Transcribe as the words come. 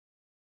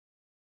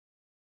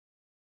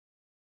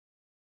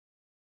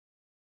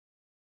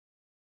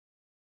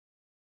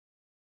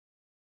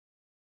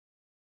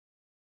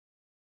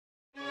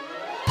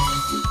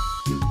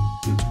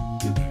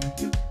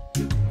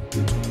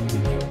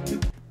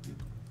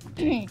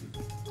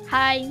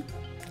Hi,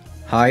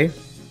 Hi,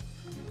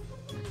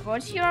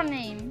 what's your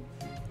name?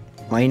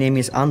 my name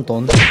is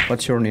Anton.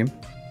 What's your name?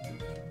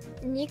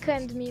 Nika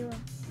and Mila.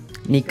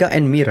 Nika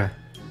and Mira.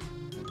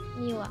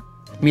 Mila.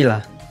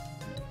 Mila.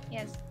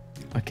 Yes.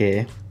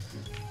 Okay.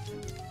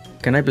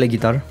 Can I play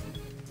guitar?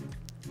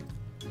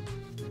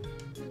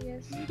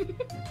 Yes.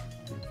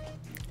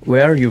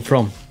 Where are you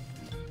from?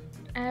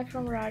 I'm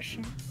from Russia.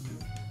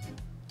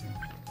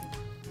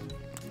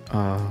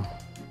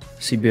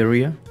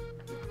 Siberia?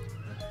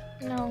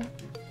 No.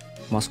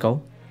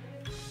 Moscow?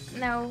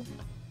 No.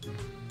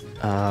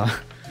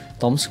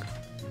 Tomsk?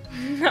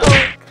 No.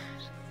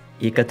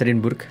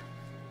 Yekaterinburg?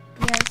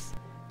 Yes.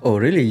 Oh,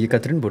 really?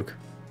 Yekaterinburg?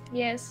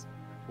 Yes.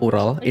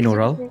 Ural? In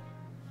Ural?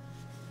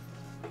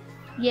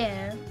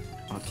 Yeah,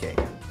 Okay.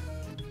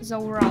 the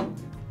Ural.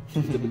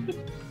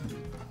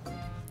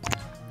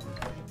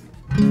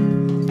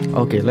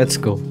 Okay, let's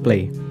go.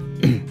 Play.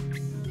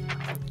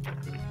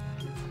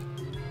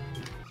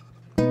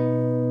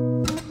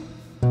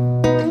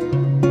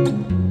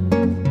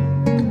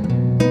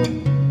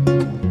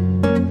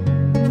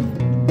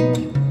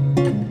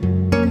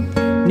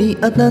 Ни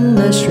одна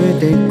на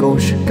свете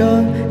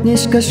кошка не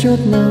скажет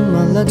нам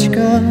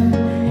молочка,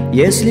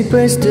 если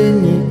прежде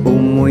не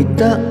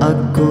умыта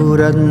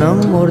аккуратно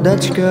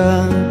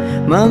мордочка.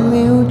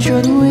 Маме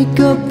учат мой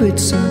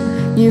копытца,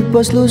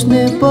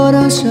 непослушные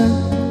поросят.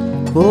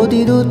 Вот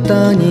идут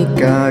они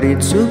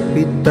корицу,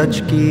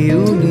 пятачки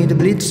у них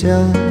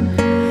блестят.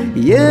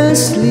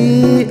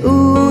 Если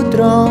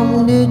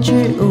утром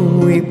дети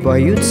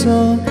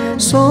улыбаются,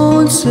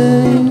 солнце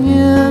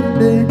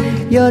небе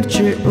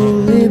ярче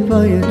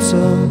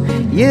улыбается.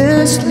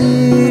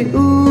 Если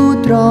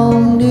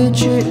утром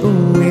дети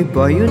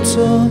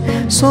улыбаются,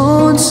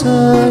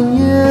 солнце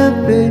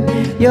небе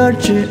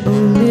ярче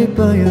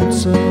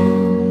улыбается.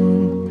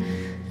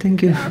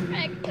 Thank you.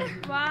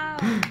 Wow.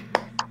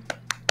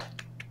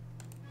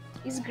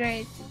 It's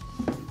great.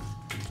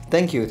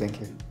 Thank you, thank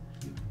you.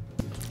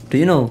 Do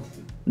you know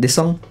this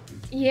song?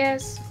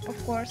 Yes, of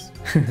course.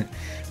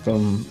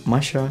 From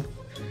Masha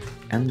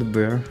and the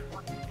bear.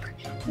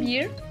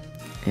 Beer?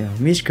 Yeah,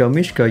 Mishka,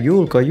 Mishka,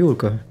 Yulka,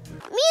 Yulka.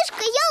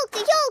 Мишка, елка,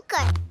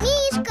 елка,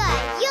 Мишка,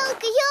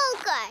 елка,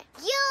 елка,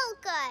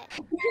 елка.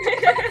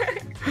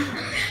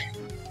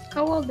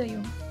 How old are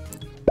you?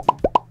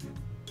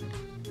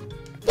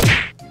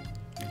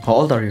 How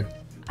old are you?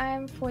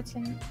 I'm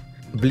 14.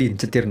 Блин,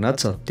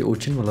 14, ты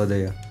очень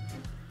молодая.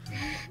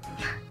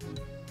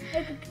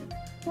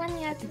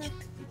 Понятно.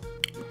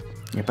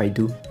 Я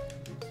пойду.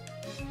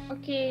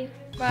 Окей.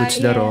 Bye. Будь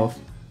здоров.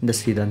 До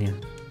свидания.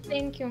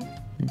 Thank you.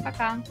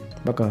 Пока.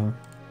 Пока.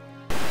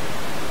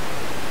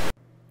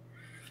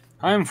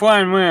 I'm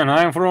fine, man.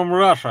 I'm from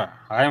Russia.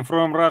 I'm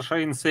from Russia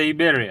in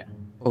Siberia.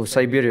 Oh,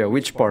 Siberia.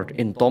 Which part?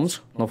 In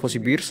Tomsk,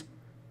 Novosibirsk?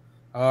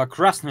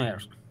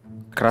 Krasnoyarsk.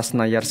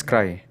 Krasnoyarsk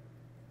край.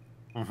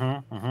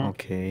 Uh-huh.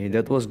 Okay,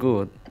 that was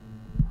good.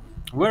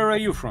 Where are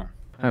you from?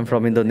 I'm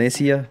from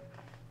Indonesia.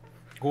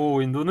 Oh,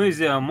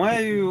 Indonesia.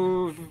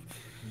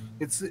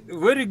 It's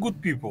very good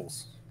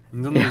peoples.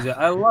 Indonesia.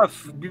 I love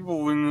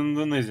people in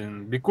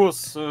Indonesian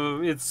because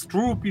it's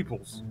true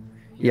peoples.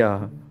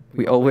 Yeah,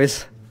 we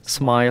always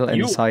smile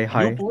and say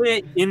hi. You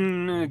play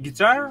in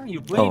guitar? You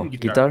play Oh, in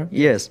guitar?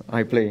 Yes,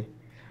 I play.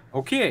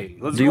 Okay,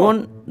 let's Do go.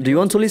 you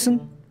want to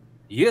listen?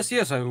 Yes,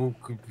 I will.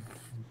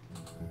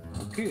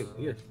 Okay,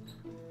 yes.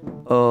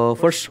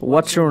 First,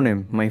 what's your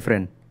name, my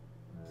friend?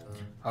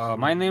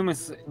 My name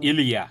is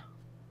Ilya.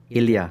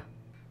 Ilya.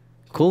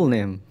 Cool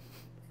name.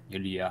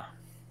 Ilya.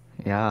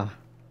 Yeah.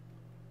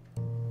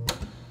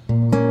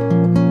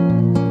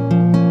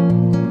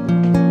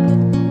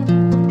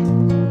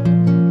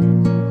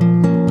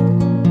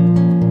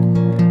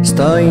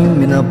 Стоим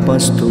мы на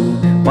посту,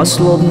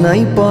 пословно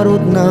и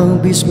породно,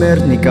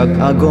 бессмертный как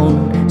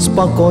огонь,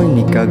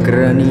 спокойный как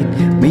гранит.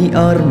 Мы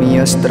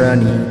армия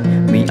страны,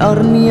 мы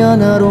армия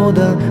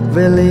народа,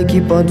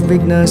 великий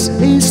подвиг нас,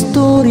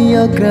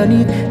 история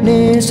гранит.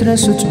 Не зря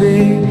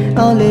судьбе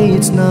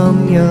аллеет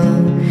знамя,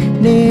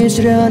 не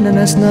зря на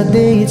нас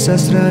надеется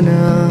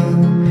страна.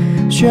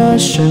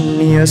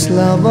 Счастья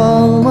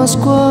слава,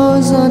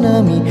 Москва за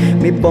нами,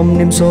 мы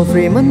помним со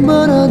времен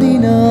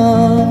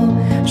Бородина.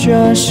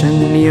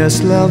 Счастья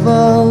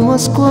слава,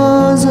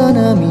 Москва за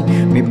нами,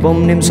 мы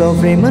помним со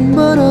времен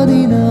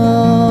Бородина.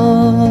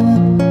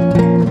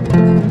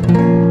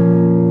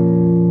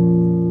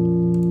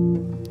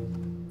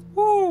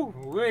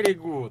 Very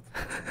good.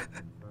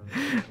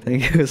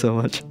 Thank you so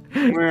much.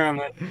 Man,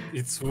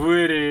 it's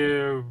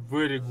very,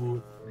 very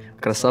good.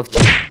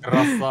 Красавчик.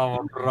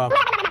 Красава, брат.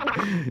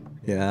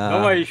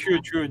 Давай еще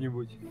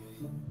что-нибудь.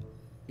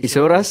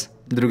 Еще раз?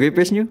 Другую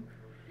песню?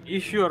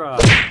 Еще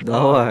раз.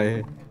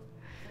 Давай.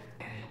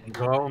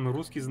 Да, он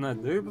русский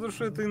знает. Да потому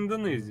что это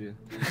Индонезия.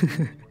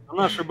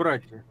 Наши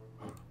братья.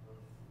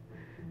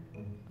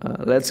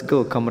 Let's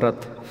go,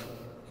 comrade.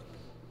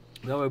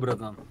 Давай,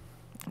 братан.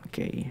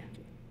 Окей.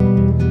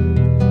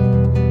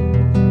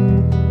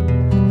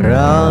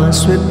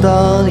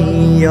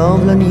 Расцветали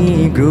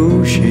яблони и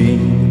груши,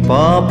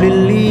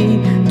 поплели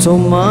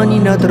тумане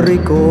над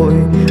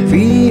рекой.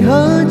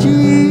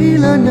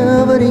 Выходила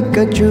на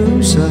варика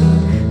чуса,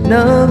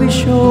 на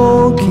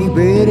высокий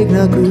берег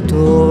на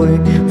крутой.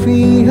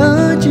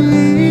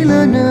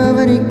 Выходила на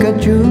варика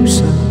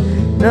чуса,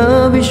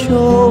 на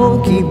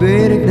высокий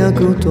берег на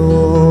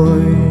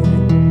крутой.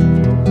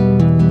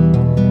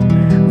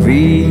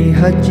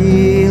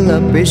 Выходила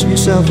песню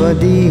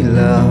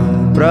заводила,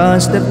 про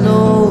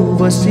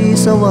степного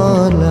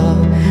сисавала,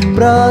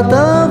 про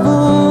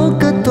того,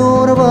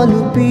 которого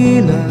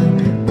любила,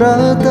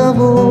 про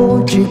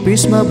того, чьи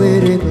письма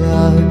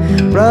берегла,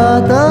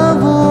 про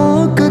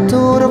того,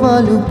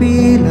 которого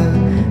любила,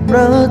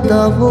 про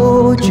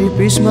того, чьи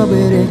письма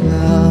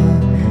берегла,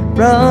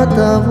 про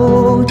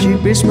того, чьи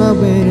письма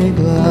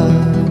берегла,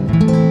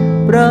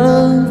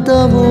 про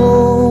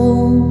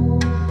того,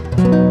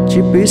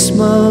 чьи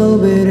письма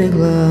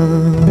берегла.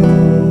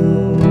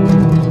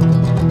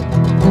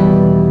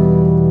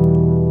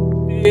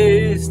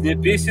 Песня,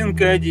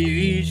 песенка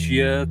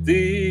девичья,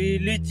 ты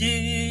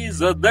лети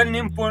за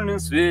дальним полем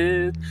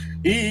свет,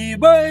 и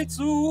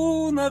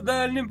бойцу на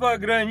дальнем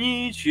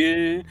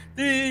пограничье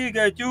ты,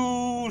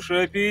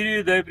 Катюша,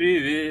 передай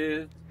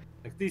привет.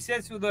 Так ты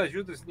сядь сюда,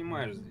 что ты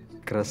снимаешь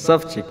здесь?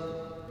 Красавчик.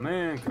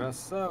 Man,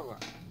 красава.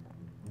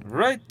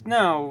 Right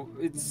now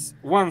it's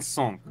one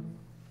song.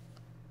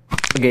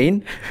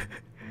 Again?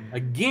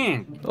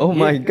 Again. Oh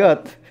my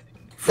god.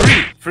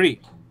 Free.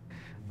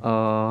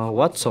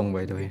 What song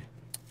by the way?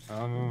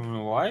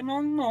 I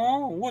don't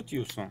know. What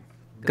you song?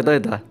 Кто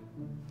это?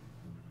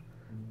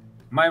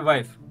 My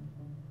wife.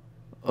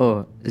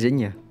 Oh,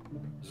 Zenya.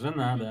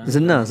 Жена, да.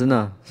 Zena.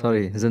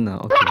 Sorry, Zena.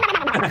 Okay.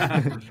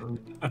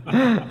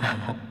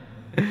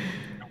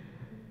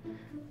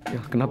 Ya,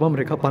 kenapa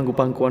mereka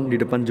pangku-pangkuan di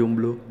depan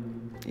jomblo?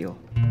 Yo,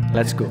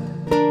 let's go.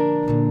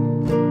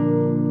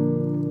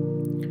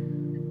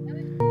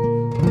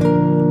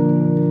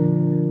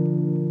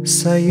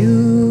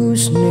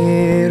 Союз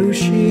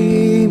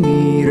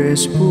нерушимый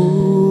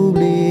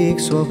республик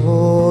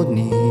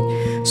свободных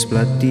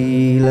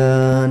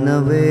сплотила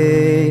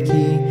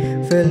навеки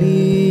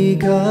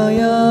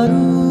великая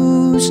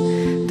Русь.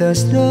 Да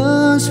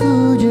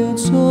здравствует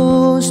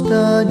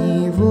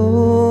создание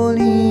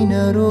воли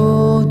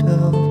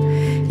народов,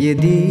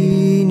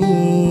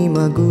 единый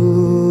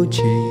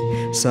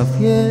могучий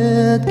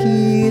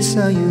Советский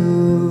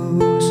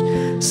Союз.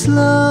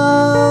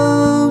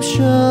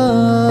 Славься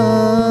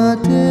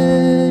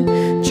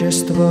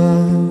Отечество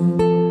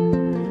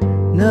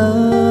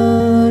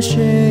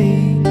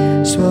нашей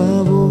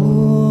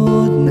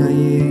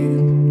свободной,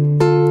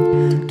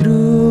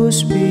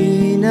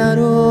 дружбы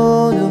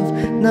народов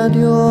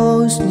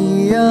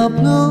надежный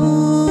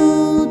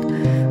оплот,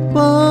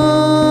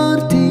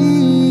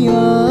 партия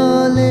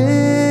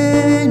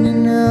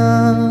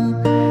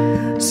Ленина,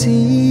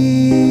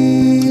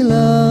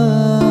 сила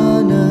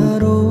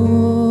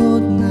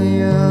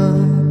народная,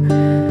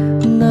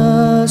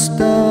 нас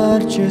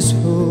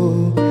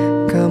торжество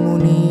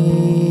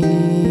коммунизма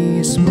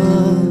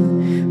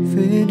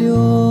ведет.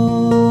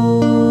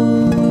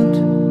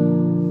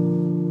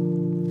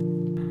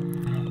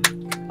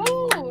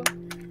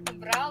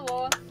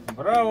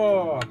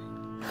 Браво!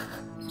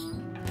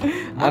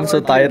 I'm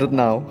so tired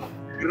now.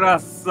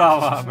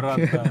 Красава,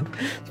 братан.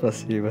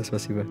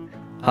 Спасибо.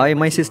 Hi,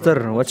 my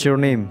sister. What's your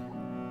name?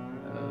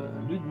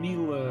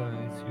 Людмила,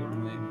 it's your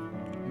name.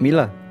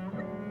 Mila.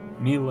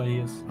 Mila,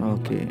 yes.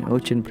 Okay.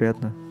 Очень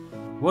приятно.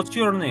 What's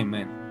your name,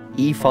 man?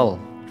 Ifal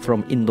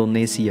from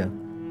Indonesia.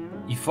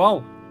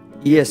 Ifal?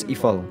 Yes,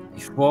 Ifal.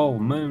 Ifal,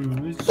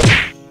 man.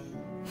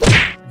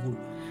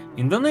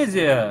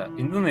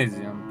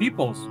 Indonesian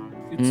peoples,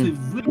 it's a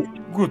very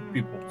good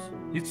peoples.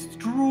 It's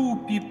true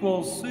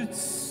peoples.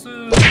 It's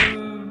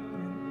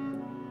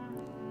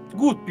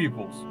good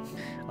peoples.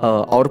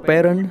 Our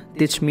parents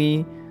teach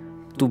me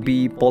to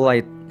be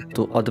polite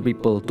to other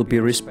people, to be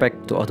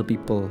respect to other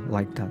people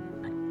like that.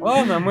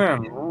 Ладно,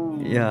 man.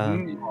 Yeah.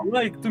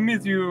 Like to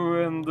meet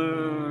you and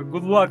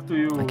good luck to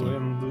you. Okay.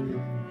 And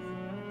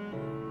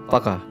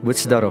Пока. Будь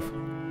здоров.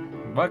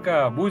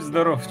 пока, будь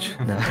здоров.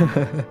 Да.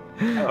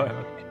 Давай.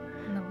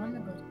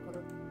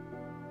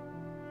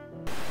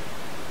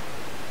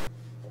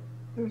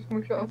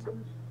 Смущался.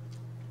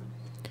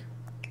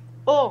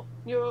 Oh,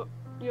 you're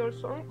a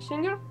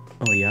singer?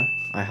 Oh yeah,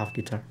 I have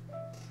guitar.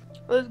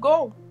 Let's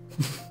go.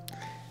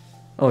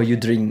 Oh, you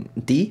drink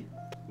tea?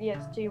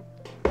 Yes, tea.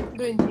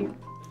 Green tea.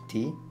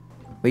 Tea?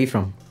 Where you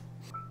from?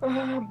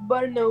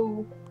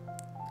 Brno.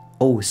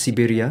 Oh,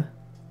 Siberia.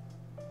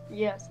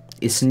 Yes.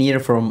 It's near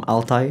from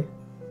Altai.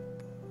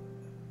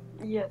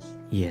 Yes.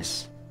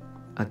 Yes.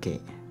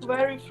 Okay.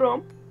 Where are you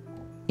from?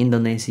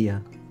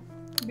 Indonesia.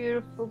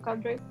 Beautiful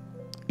country.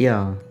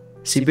 Yeah.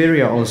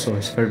 Siberia also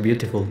is very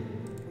beautiful.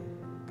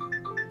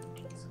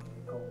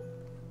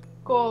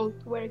 Cold,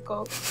 very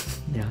cold.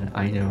 Yeah,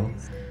 I know.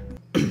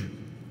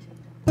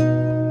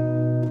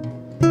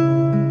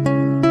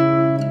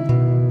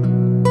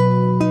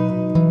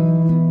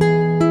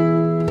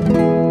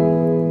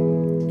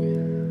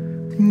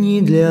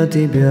 Не для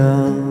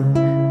тебя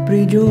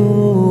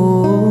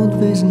придет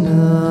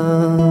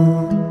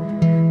весна,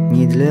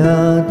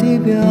 для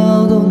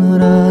тебя вдоль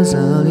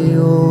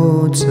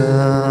разольется,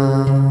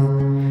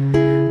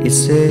 и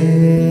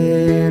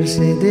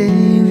сердце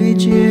день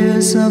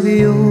вечер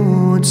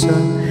собьется,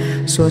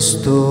 с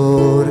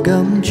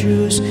восторгом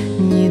чувств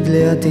не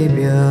для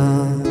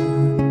тебя,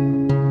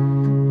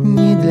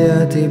 не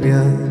для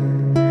тебя.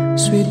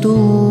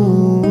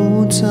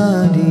 Цветут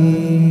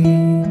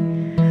сады,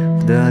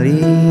 в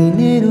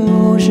долине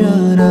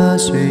рожа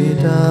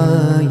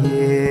расцветает,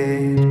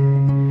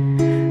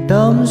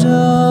 там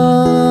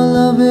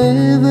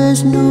соловей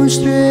весну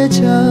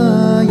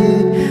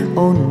встречает,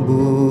 он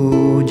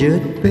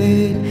будет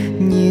петь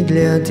не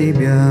для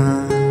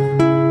тебя,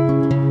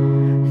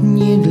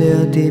 не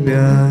для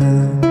тебя.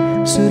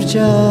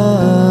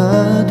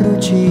 Стучат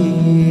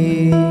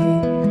ручьи,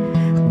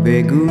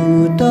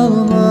 бегут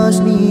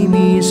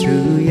алмазными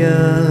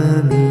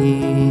струями,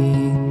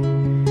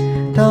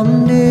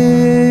 там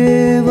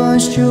дева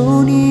с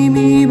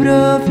черными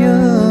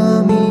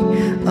бровями,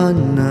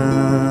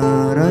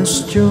 она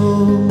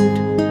растет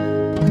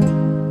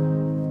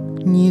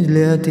не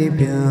для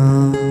тебя.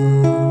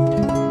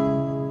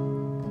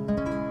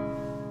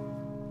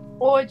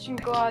 Очень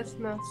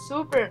классно,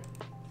 супер.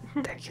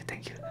 Thank you.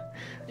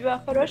 У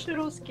тебя хороший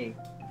русский.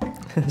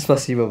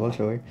 Спасибо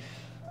большое.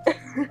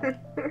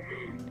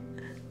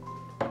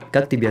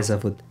 Как тебя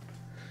зовут?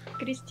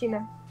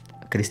 Кристина.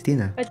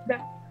 Кристина? А тебя?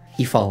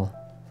 Ifal.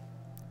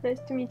 Nice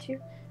to meet you.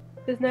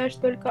 Ты знаешь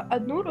только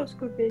одну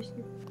русскую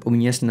песню? У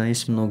меня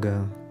есть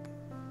много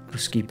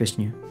русские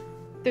песни.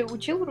 Ты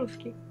учил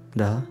русский?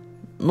 Да.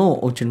 Но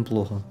очень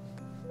плохо.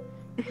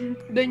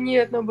 Да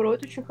нет,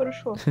 наоборот, очень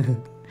хорошо.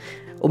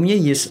 У меня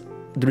есть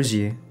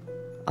друзья.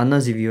 Она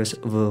живет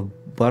в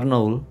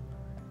Барнаул.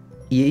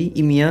 Ей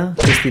имя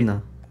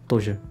Кристина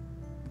тоже.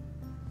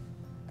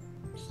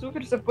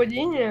 Супер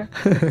совпадение.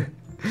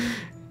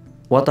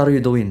 What are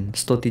you doing?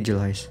 Что ты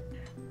делаешь?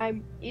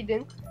 I'm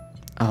eating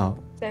А,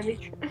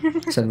 sandwich.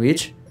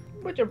 сэндвич?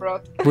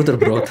 Бутерброд.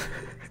 Бутерброд.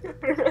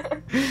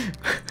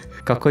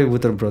 Какой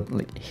бутерброд?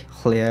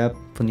 Хлеб,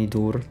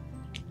 помидор,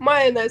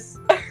 Майонез.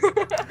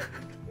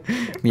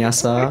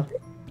 мясо,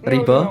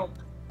 рыба,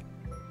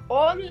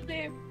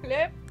 Only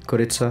хлеб.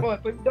 курица. Ой,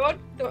 помидор,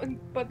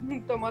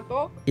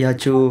 томато. Я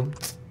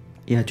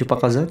хочу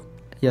показать.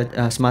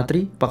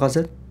 Смотри,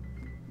 показать.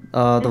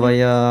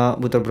 Твоя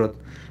бутерброд.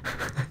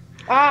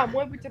 А,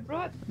 мой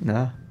бутерброд?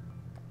 Да.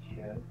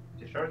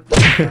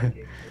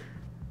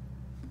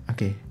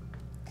 Окей.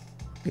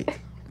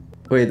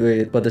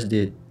 Wait,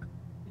 подожди.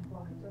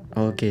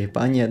 Окей,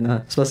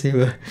 понятно.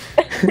 Спасибо.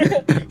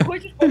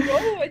 Хочешь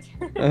попробовать?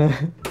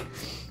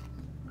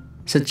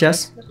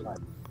 Сейчас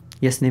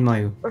я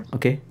снимаю.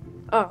 Окей?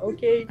 А,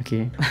 окей.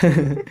 Окей.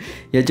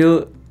 Я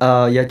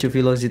хочу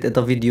выложить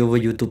это видео в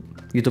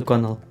YouTube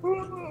канал.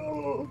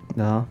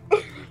 Да.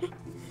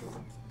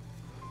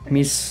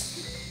 Мисс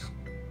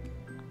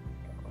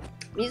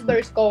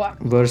Борискова.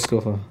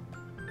 Борискова.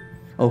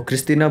 О,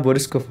 Кристина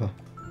Борискова.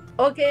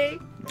 Окей.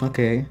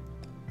 Окей.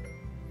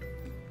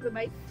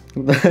 Goodbye.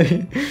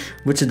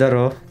 Будь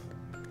здоров.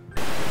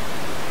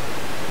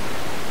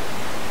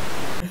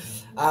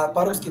 А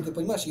по-русски ты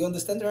понимаешь? You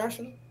understand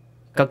Russian?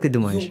 Как ты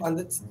думаешь?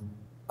 Понял.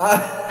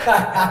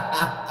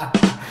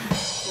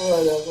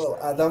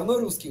 А давно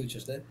русский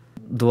учишь, да?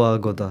 2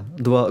 года.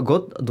 2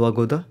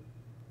 года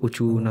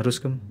учу на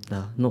русском.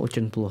 Да, но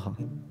очень плохо.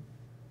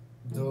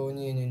 Да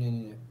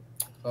не.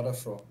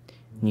 Хорошо.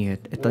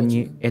 Нет,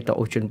 это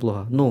очень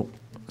плохо. Ну,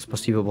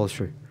 спасибо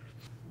большое.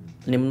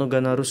 Немного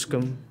на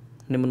русском,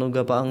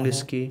 немного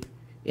по-английски.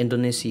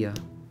 Индонезия.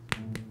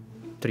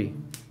 3.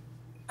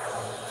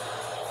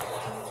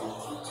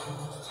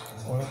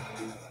 Ой,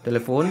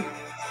 Телефон.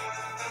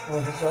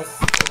 сейчас.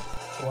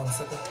 One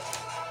second.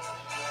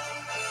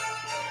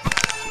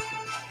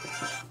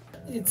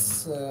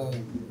 It's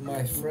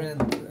my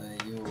friend.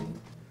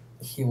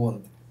 He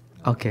want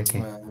Окей.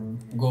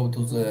 go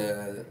to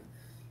the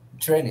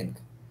training,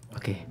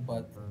 Окей.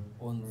 but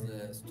on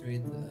the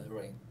street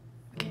rain.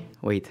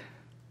 Wait.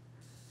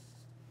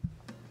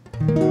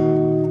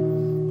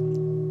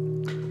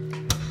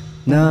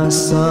 На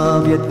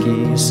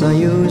Советский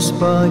Союз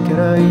по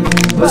край,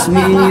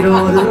 возьми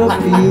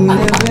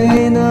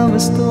Европы на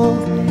восток,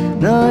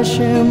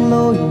 нашем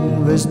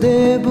лою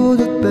везде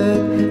будут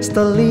петь,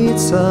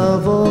 столица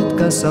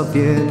водка,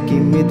 Советский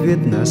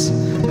медведь нас.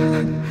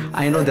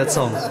 I know that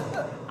song.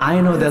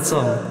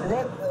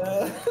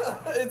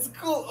 It's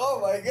cool. Oh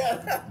my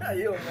god,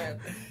 you man.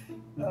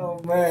 Oh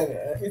man,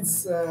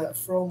 it's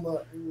from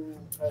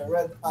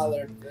Red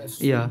Alert.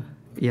 Yeah.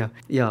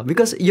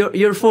 Because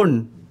your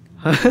phone.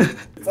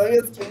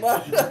 Советский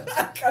наш.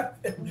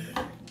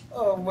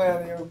 Oh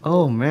man, you.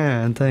 Oh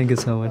man, thank you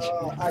so much.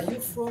 Are you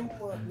from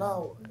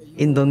now?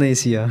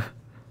 Indonesia.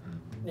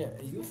 Yeah,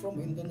 you from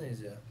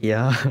Indonesia.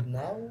 Yeah.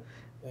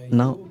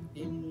 Now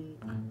in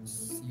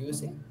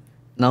USA.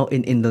 Now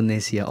in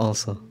Indonesia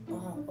also.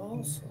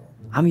 Also.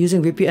 I'm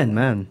using VPN,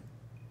 man.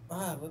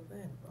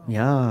 VPN.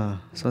 Yeah,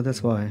 so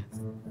that's why.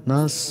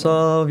 На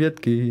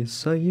Советский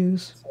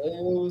Союз.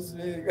 Союз.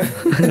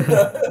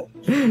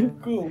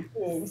 Cool,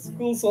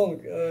 cool song.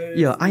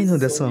 Yeah, I know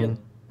the Soviet, song.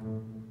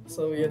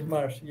 Soviet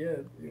march.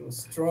 Yeah, it was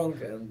strong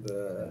and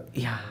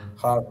Yeah,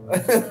 hard.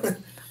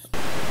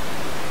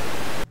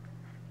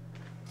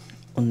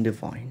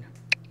 undefined.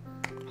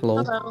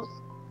 Hello, Hello.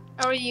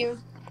 How are you?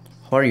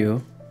 how are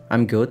you?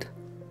 I'm good.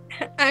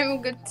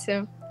 I'm good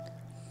too.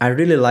 I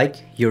really like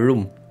your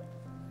room.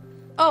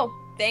 Oh,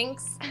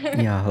 thanks.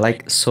 Yeah,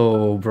 like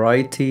so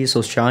brighty,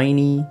 so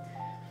shiny,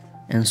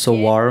 and so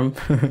Yeah. warm.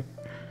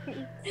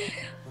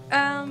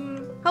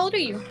 How old are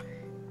you?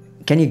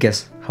 Can you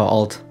guess how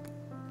old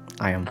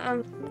I am?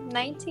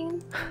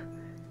 19?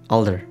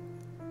 Older.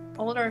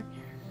 Older?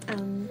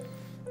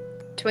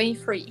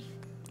 23.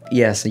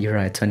 Yes, you're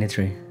right,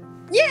 23.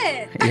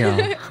 Yeah!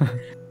 Yeah.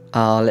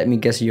 Let me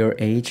guess your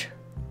age.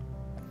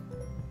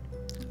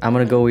 I'm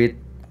gonna go with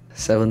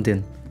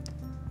 17.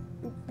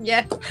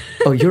 Yeah.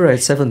 Oh, you're right,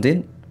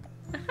 17?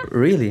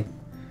 Really?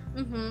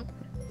 Mm-hmm.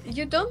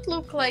 You don't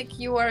look like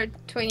you are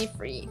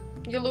 23.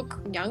 You look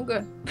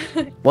younger.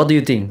 What do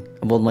you think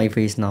about my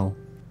face now?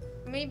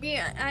 Maybe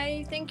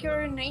I think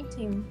you're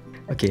 19.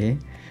 Okay,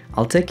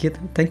 I'll take it.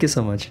 Thank you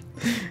so much.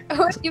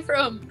 Where are you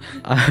from?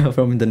 I'm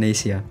from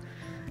Indonesia.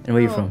 And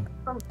where are you Oh, from?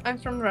 I'm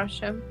from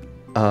Russia.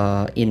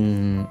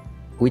 In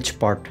which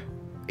part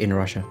in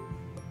Russia?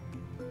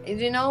 Do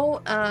you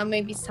know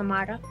maybe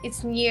Samara?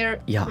 It's near.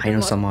 Yeah, the I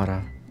know Mos- Samara.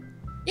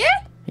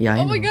 Yeah? Yeah, I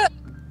Oh know. my god!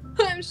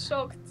 I'm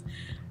shocked.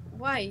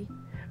 Why?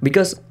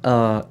 Because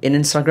in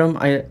Instagram,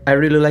 I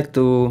really like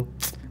to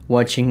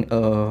watching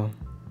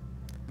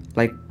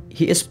like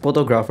he is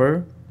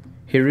photographer.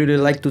 He really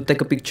like to take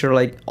a picture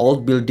like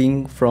old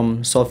building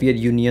from Soviet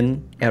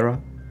Union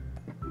era.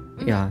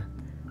 Yeah,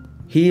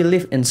 he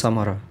live in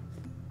Samara.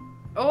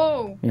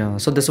 Oh, Yeah,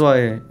 so that's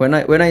why when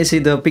I see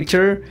the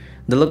picture,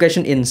 the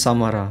location in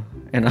Samara,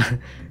 and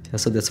yeah,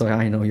 so that's why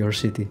I know your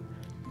city.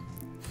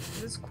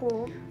 that's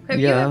cool. Have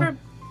you Yeah. ever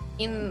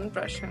been in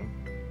Russia?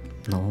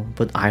 No,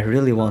 but I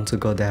really want to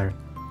go there.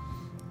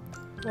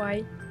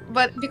 Why?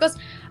 But because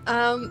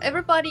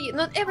everybody,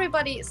 not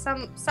everybody,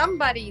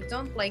 somebody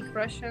don't like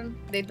Russian.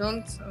 They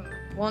don't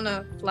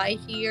wanna fly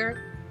here.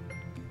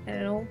 I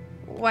don't know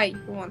why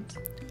you want.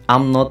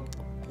 I'm not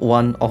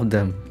one of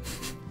them.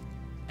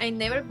 I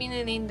never been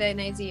in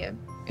Indonesia,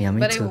 Yeah,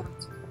 me but I too. want.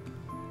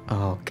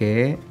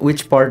 Okay,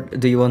 which part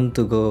do you want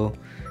to go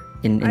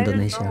in I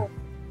don't Indonesia? know.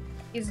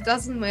 It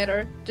doesn't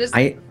matter. Just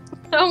I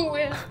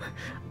somewhere.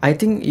 I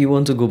think you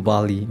want to go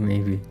Bali,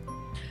 maybe.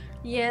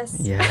 Yes.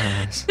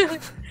 Yes.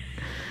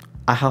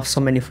 I have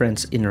so many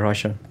friends in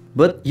Russia,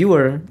 but you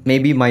were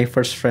maybe my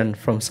first friend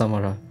from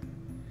Samara.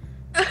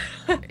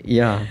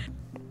 Yeah.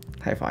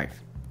 High five.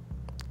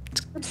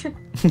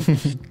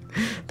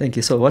 Thank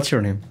you. So, what's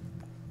your name?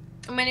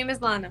 My name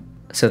is Lana.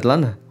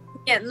 Svetlana.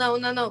 Yeah, no,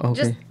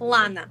 just Okay.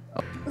 Lana.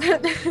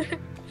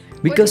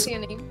 Because what is your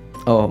name?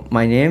 oh,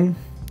 my name.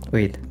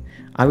 Wait,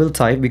 I will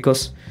type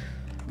because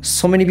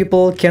so many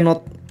people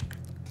cannot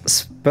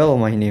spell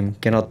my name,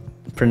 cannot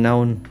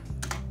pronounce.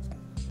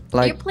 You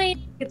Like, play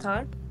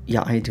guitar?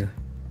 yeah, I do.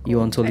 You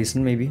want to Okay.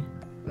 listen, maybe?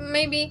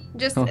 Maybe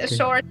just Okay. a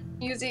short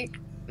music.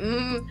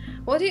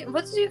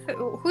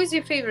 Who is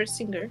your favorite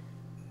singer?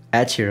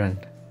 Ed Sheeran.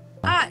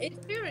 Ah, Ed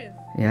Sheeran.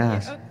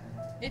 Yes. Yeah,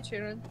 okay. Ed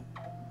Sheeran.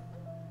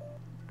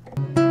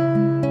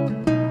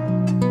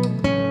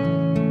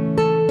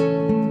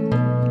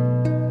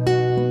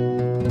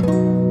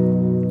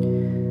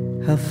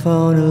 I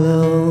found a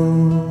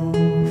love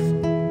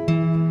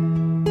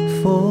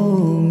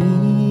for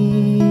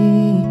me.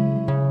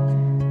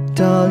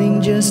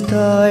 Darling, just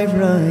dive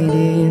right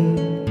in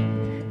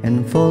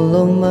and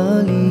follow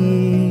my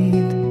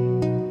lead.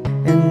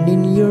 And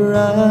in your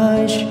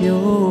eyes,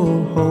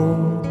 your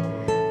hope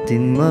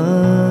in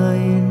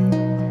mine.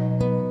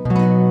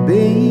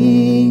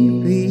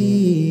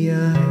 Baby,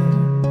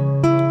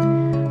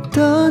 I'm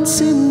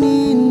dancing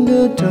in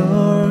the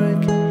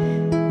dark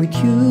with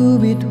you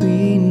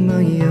between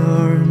my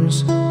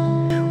arms.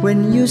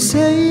 When you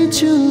say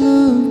to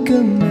look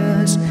a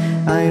mess,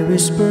 I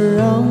whisper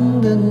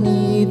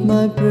underneath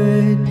my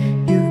breath.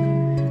 You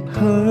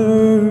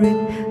heard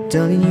it,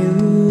 darling, you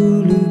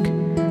look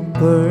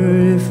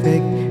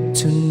perfect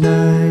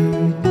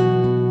tonight.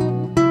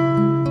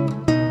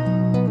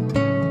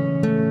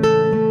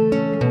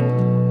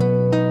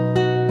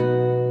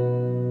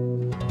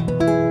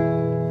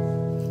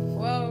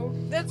 Wow,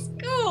 that's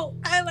cool.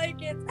 I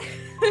like it.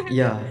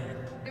 Yeah.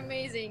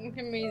 Amazing,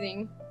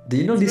 amazing. Do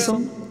you know this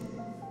song?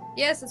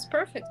 Yes, it's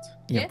perfect.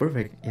 Yeah,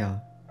 perfect. Yeah.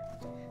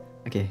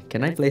 Okay,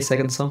 can I play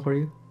second song for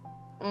you?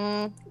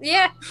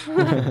 Yeah.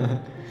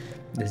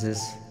 This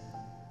is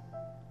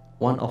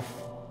one of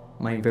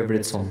my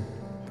favorite song.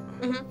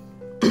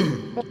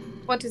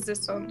 What is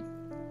this song?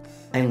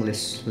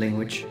 English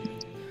language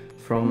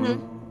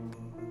from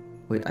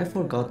wait, I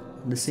forgot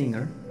the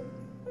singer,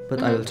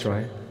 but I will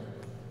try.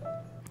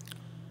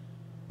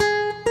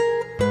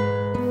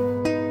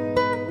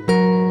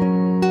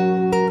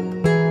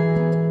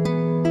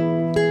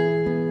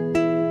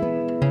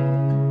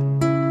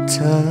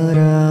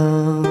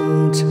 Ta-da,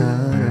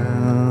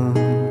 ta-da.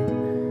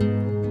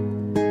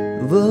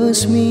 Với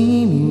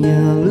Возьми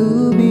меня,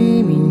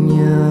 люби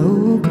меня,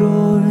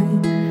 укрой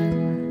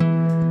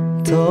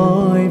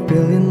той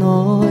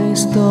пеленой,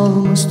 стал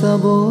мы с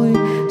тобой,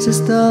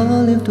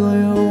 застали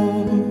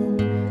вдвоем.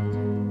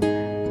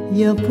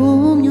 Я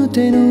помню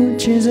те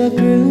ночи,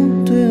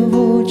 закрыл твои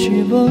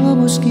очи,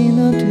 бабушки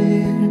на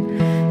дверь,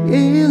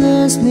 и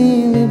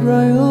лестницы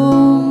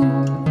втроем,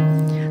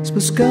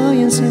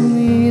 спускаемся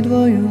мы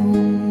вдвоем.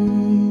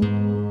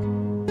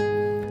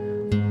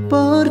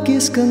 Парки,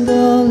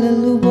 скандалы,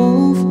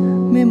 любовь,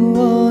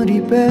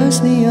 мемуари,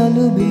 песни о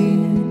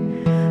любви.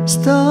 С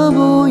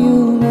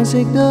тобою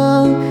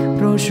навсегда,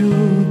 прошу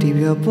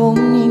тебя,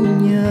 помни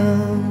меня.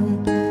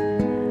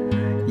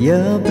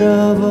 Я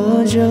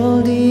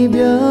провожал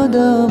тебя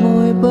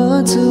домой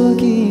под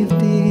звуки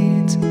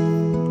птиц.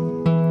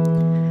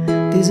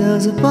 Ты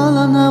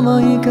засыпала на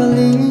мои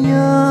колени,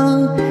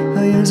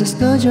 а я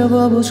застача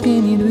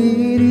бабушкины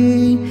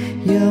двери.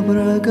 Я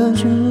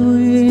прохожу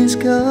из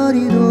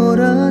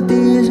коридора,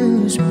 ты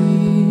же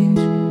спишь.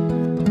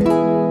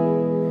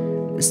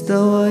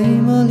 Вставай,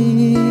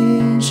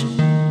 малыш,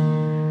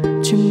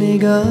 чем не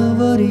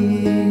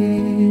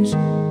говоришь.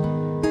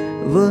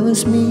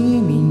 Возьми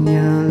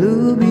меня,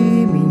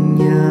 люби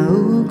меня,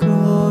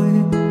 укрой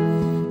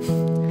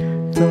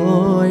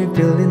той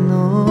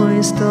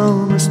пеленой,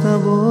 стал мы с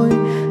тобой,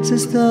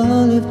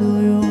 застали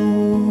вдвоем.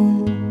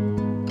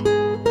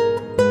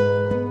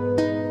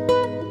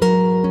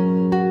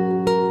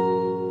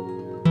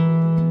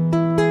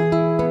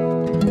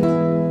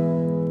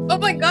 Oh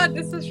my god,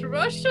 this is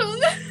Russian.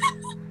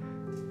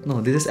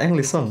 No, this is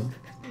English song.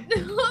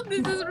 No,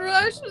 this is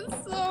Russian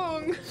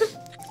song.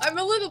 I'm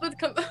a little bit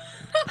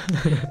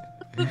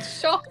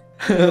shocked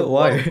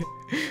Why?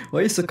 Why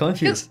are you so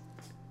confused?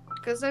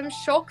 because I'm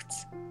shocked.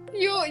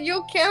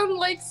 You can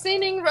like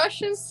singing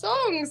Russian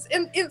songs,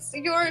 and it's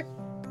your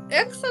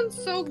accent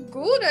so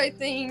good. I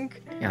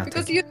think Yeah,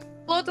 because you have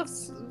a lot of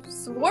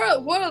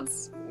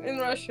words in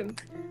Russian.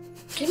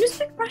 Can you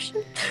speak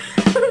Russian?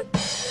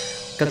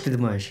 Как ты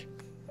думаешь?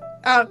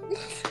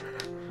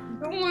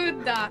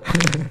 Думаю, да.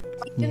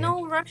 You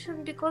know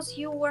Russian because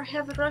you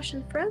have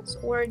Russian friends,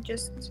 or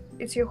just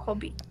it's your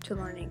hobby to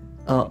learning?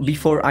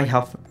 Before I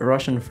have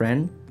Russian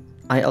friend,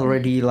 I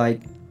already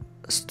like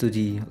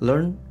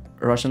learn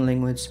Russian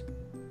language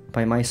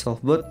by myself.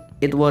 But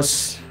it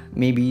was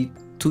maybe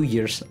 2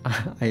 years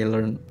I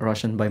learned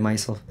Russian by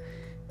myself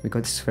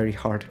because it's very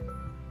hard.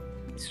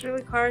 It's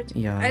really hard.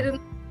 Yeah. I don't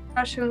know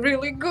Russian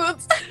really good,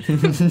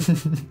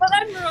 but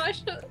I'm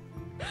Russian.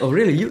 Oh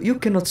really? You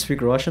cannot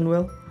speak Russian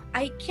well?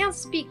 I can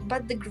speak,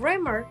 but the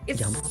grammar is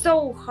Yeah.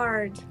 so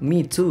hard.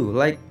 Me too.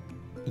 Like,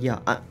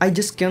 yeah, I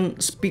just can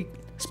speak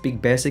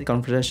basic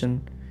conversation.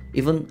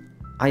 Even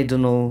I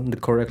don't know the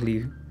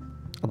correctly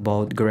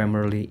about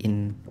grammarly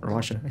in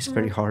Russia. It's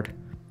very hard.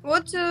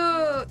 What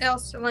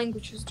else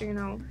languages do you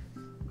know?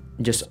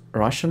 Just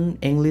Russian,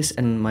 English,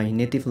 and my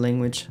native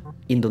language,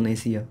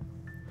 Indonesia.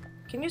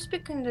 Can you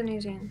speak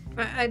Indonesian?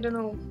 I don't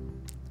know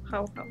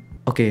how.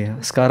 Oke,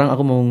 sekarang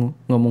aku mau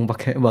ngomong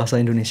pakai bahasa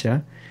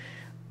Indonesia.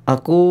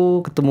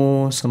 Aku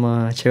ketemu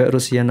sama cewek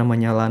Rusia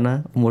namanya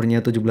Lana, umurnya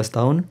 17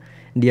 tahun.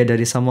 Dia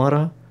dari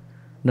Samara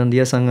dan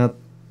dia sangat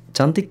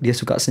cantik, dia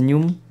suka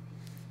senyum.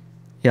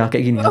 Ya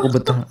kayak gini,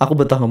 aku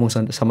betah ngomong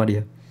sama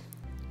dia.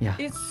 Ya.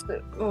 It's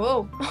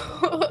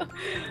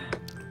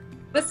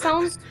that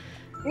sounds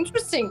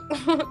interesting.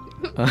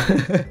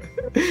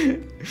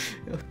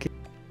 Okay.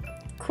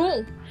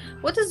 Cool.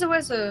 What is the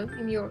weather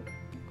in your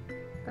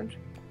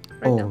country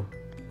right now?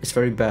 It's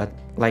very bad.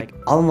 Like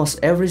almost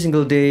every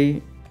single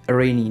day, a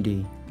rainy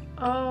day.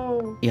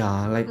 Oh.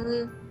 Yeah, like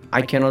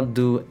I cannot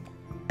do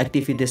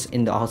activities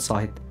in the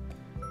outside,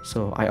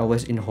 so I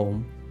always in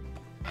home.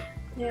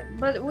 Yeah,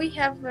 but we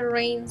have a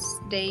rains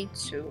day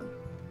too.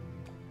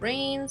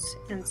 Rains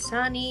and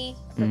sunny,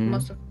 but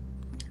most of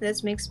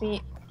that makes me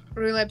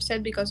really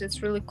upset because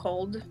it's really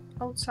cold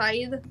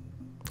outside.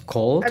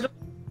 Cold?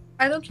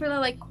 I don't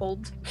really like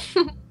cold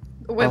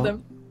weather.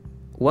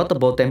 What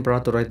about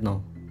temperature right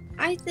now?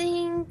 I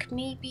think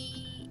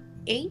maybe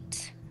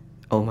 8.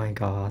 Oh my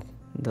god,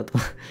 that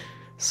was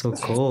so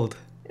cold.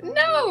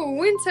 No,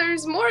 winter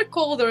is more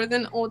colder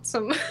than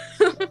autumn.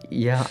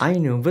 Yeah, I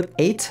know, but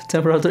 8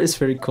 temperature is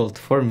very cold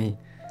for me.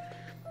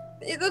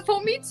 For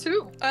me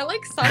too. I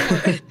like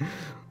summer.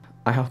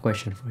 I have a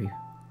question for you.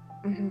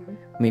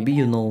 Maybe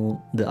you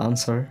know the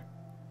answer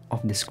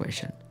of this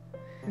question.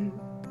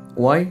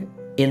 Why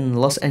in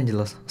Los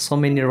Angeles so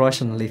many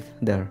Russians live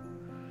there?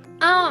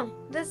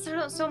 There's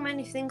so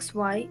many things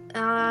why.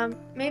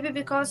 Maybe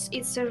because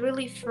it's a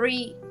really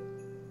free.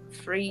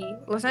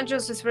 Los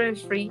Angeles is very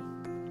free.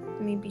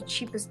 Maybe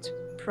cheapest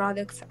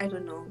products, I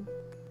don't know.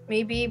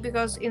 Maybe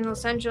because in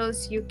Los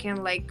Angeles you can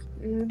like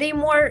they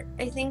more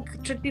I think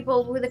treat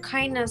people with a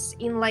kindness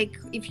in like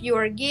if you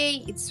are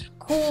gay it's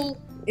cool.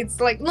 It's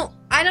like no,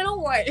 I don't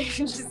know why.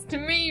 Just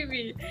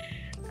maybe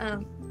I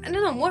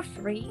don't know, more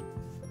free.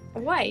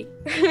 Why?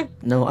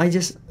 No, I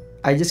just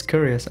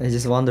curious. I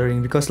just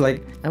wondering because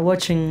like I'm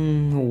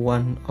watching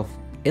one of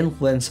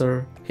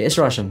influencer. He is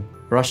Russian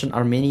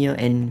Armenian,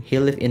 and he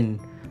live in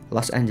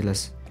Los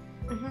Angeles.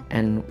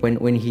 And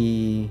when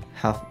he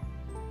have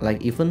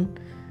like event,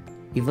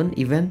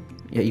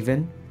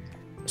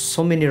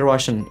 so many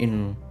Russian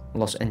in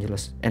Los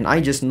Angeles, and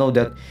I just know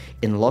that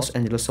in Los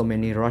Angeles so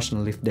many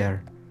Russian live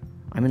there.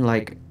 I mean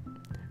like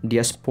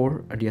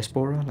diaspora,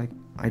 like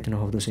I don't know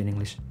how to say in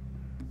English.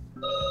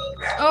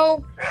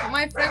 Oh,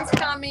 my friend's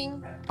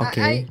coming.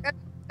 Okay. I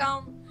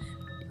come.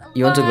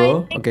 You want to Bye.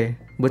 go? Okay.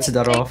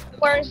 Buat off.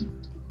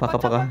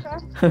 Paka.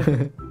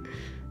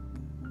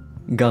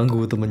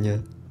 Ganggu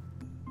temennya.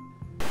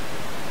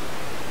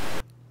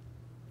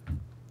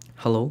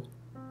 Hello.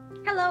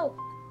 Hello.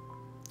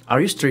 Are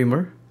you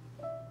streamer?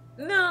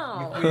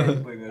 No.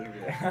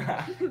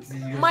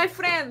 My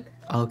friend.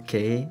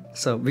 Okay.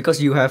 So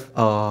because you have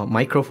a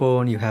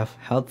microphone, you have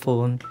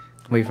headphone.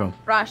 Where you from?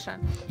 Russia.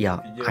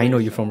 Yeah, I know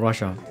you're from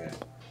Russia.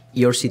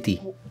 Your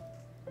city.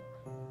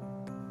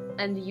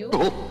 And you?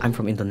 I'm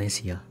from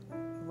Indonesia.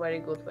 Very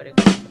good, very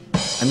good.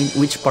 I mean,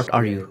 which part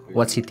are you?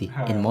 What city?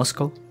 In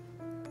Moscow?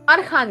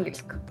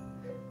 Arkhangelsk.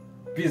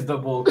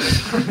 Пиздобол.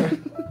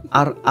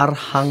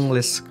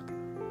 Arkhangelsk.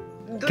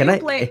 Do Can you I-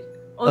 play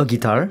a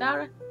guitar?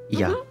 guitar?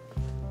 Yeah.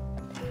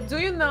 Do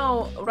you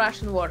know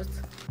Russian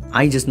words?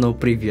 I just know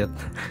Privyet.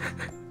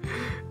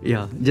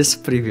 Yeah,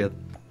 just Privyet.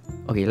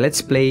 Okay,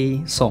 let's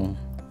play song.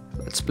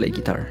 Let's play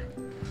guitar.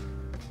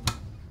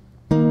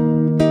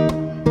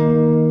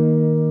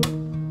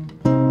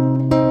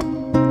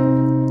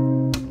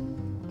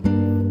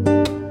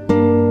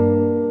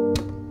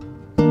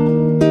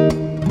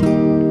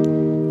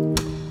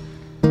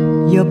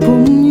 Я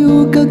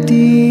помню, как ты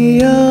и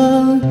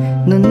я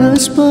на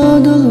нас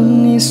падал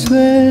лунный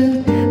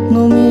свет,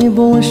 но мы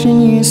больше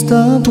не с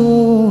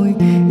тобой,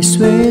 и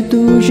свет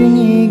уже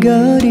не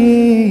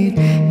горит.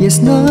 Я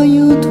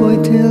знаю твой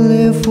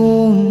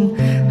телефон,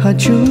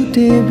 хочу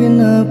тебе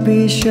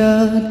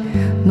написать,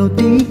 но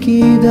ты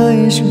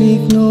кидаешь в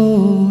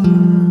игнор.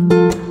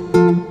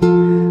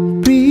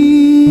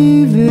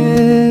 Привет,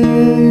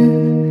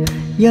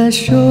 я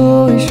еще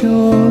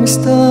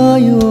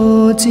мечтаю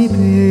о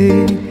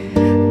тебе,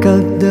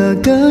 когда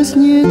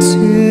гаснет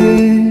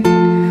свет,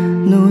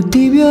 но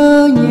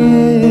тебя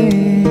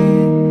нет,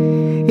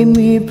 и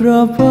мы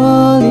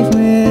пропали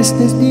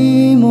вместе с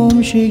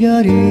дымом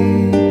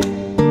сигарет.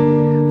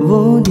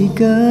 Вот и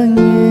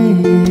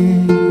конец.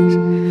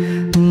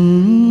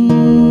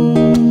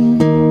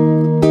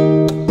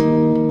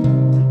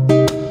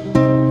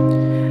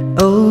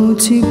 О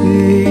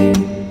тебе,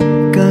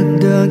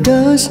 когда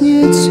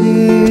гаснет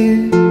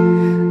свет,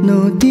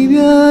 но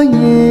тебя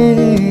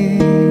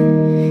нет,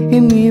 и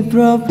мы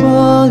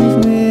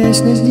пропали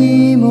вместе с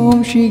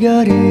дымом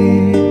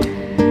сигарет.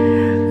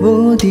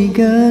 Вот и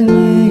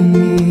конец.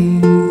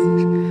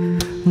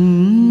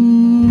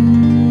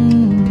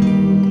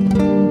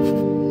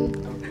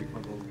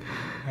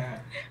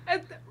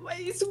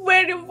 It's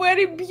very,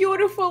 very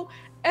beautiful,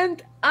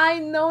 and I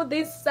know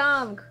this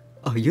song.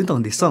 Oh, you know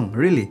this song,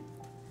 really?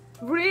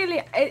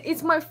 Really,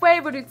 it's my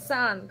favorite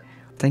song.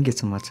 Thank you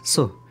so much.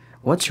 So,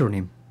 what's your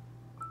name?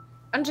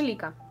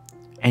 Angelica.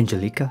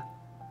 Angelica?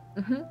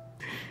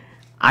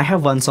 I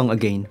have one song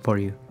again for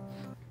you.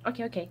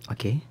 Okay, okay.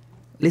 Okay?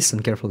 Listen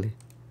carefully.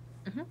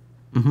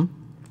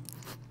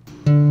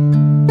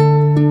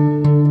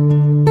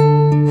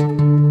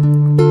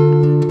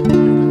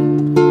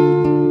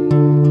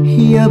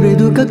 Я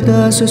бреду,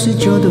 когда все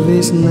сечет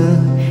весна,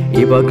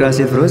 и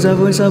покрасит в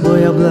розовый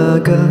собой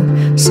облака.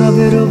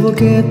 Соберу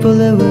букет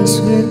полевых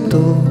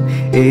цветов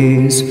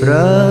и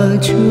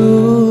спрячу,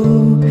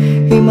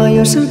 и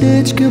мое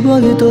сердечко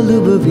болит от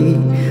любви.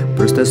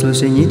 Просто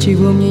слушай,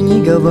 ничего мне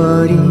не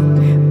говори.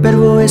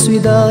 Первое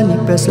свидание,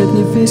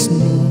 последней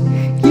весны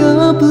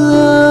я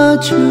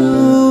плачу.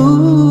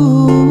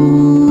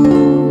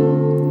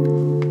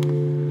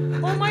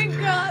 Oh my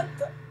god!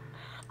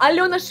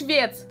 Alena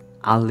Швец.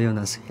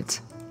 Alena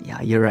Svets.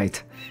 Yeah, you're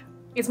right.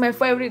 It's my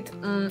favorite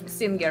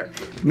singer.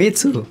 Me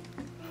too.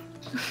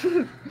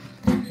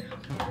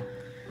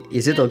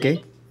 Is it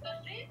okay?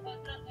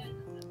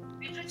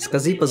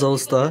 Скажи,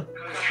 пожалуйста,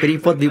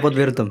 перевод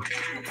вердом.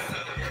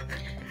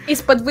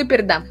 Из-под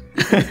выперда.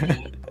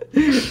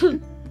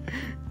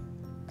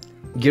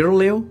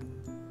 Girl you?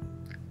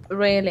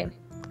 Really.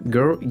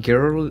 Girl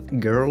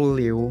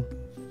you.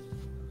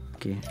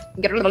 Okay.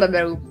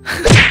 Okay.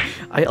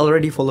 I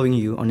already following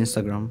you on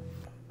Instagram.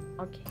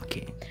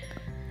 Okay.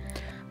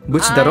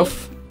 Будь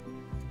здоров.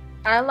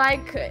 I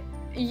like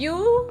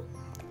you.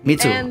 Me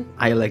too. And-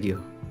 I like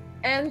you.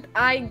 And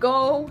I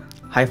go.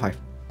 High five.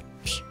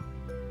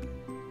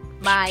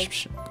 Bye.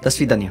 До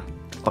свидания.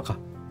 Пока.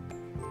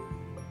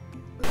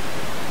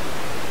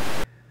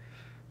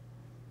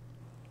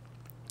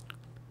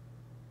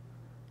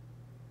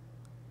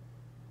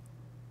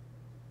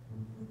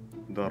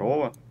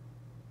 Здорово.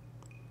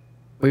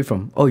 Where you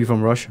from? Oh, you're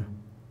from Russia.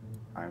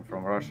 I'm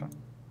from Russia.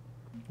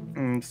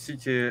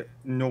 City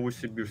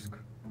Novosibirsk.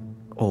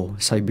 Oh,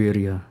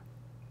 Siberia.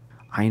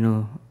 I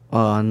know.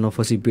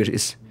 Novosibirsk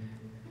is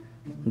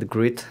the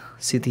great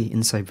city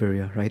in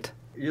Siberia, right?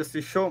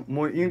 Если еще,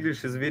 мой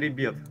English is very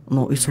bad.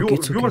 No, it's okay.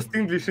 It's okay. Worst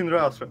English in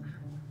Russia.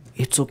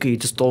 It's okay.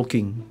 Just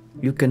talking.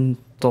 You can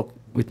talk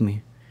with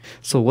me.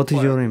 So what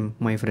is your name,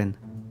 my friend?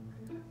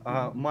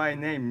 My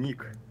name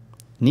Nick.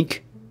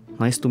 Nick?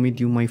 Nice to meet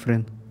you, my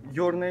friend.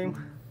 Your name?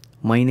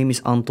 My name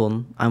is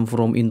Anton. I'm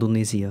from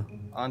Indonesia.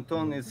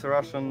 Anton is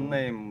Russian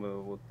name.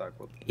 Вот так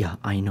вот. Yeah,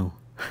 I know.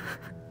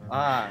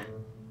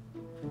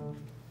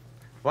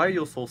 Why are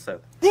you so sad?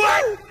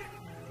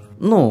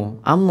 No,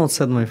 I'm not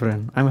sad, my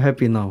friend. I'm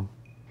happy now.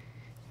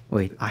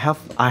 Wait, I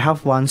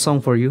have one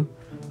song for you.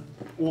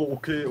 Oh,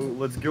 okay,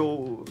 let's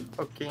go.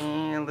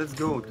 Okay, let's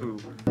go to.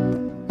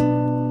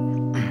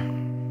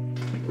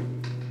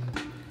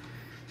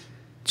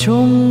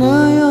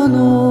 Темная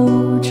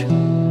ночь,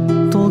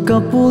 только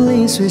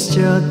пули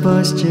свистят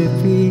по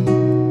степи,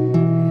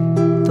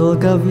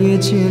 только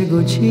вечер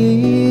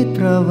гудит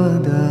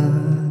провода,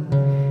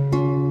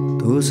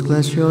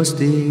 тускло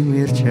звезды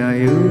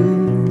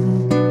мерцают.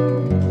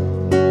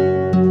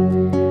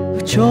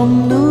 В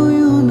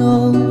темную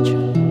ночь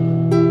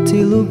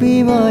ты,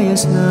 любимая,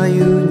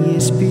 знаю, не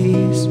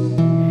спишь,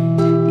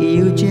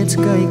 и у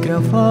детской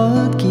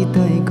кроватки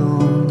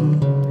тайком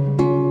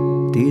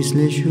ты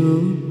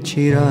слежу,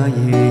 чираешь.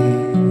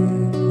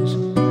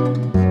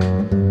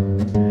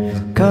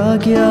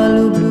 Как я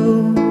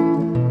люблю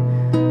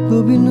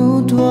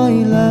глубину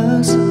твоих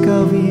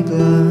ласковых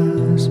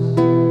глаз,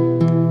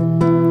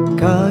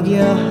 как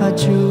я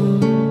хочу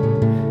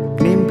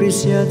к ним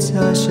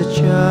присеться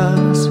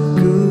сейчас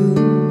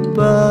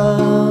губами.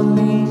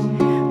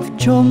 В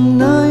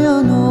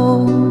темная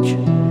ночь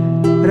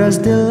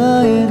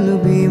разделяет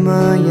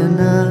любимая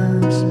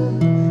нас,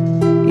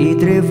 и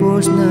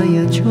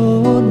тревожная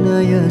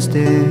черная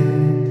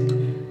степь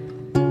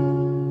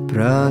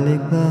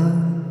пролегла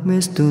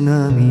между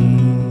нами.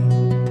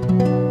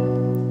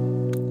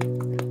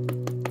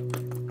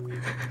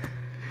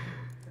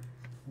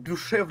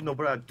 Душевно,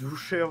 брат,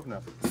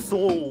 душевно.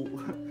 Soul.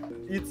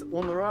 It's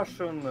on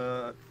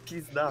Russian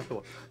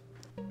пиздато.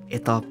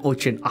 Это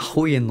очень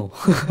охуенно.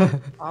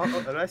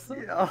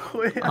 Россия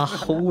охуенно.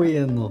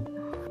 Охуенно.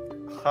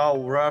 How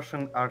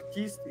Russian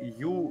artist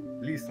you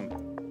listen?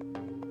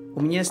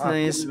 У меня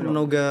есть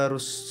много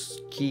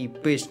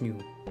русских песню.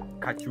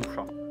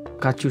 Катюша.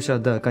 Катюша,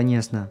 да,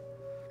 конечно.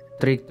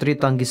 Три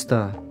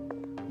танкиста.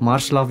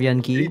 Марш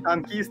славянки. Три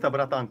танкиста,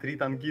 братан, три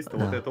танкиста.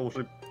 Да. Вот это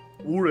уже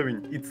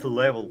уровень. It's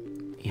level.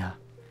 Я.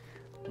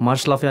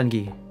 Марш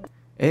славянки.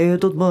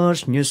 Этот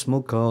марш не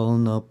смолкал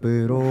на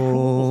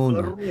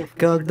перрон,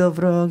 когда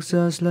враг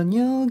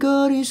заслонял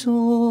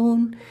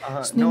горизонт.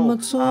 С ним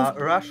отцов...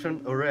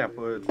 Russian rap,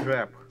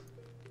 trap.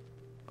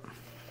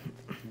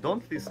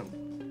 Don't listen.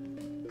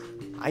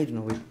 I don't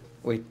know,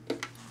 wait.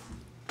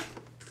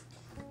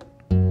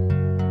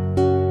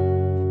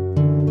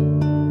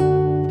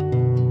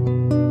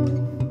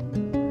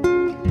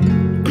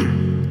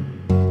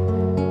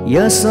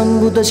 Я сам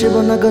будто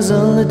чего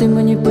наказал, и ты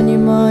мы не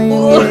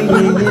понимаешь.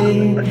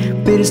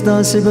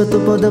 Перестал себя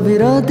тупо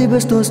доверять, и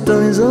без того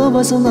стал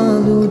изоловаться на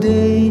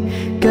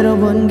людей.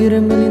 Караван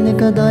гремели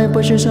никогда, и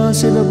почесал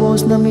себя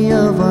боснами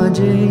я в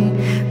воде.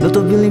 Но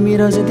то били ми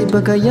разы, ты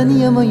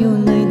покаяние мою,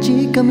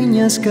 найди-ка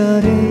меня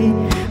скорей.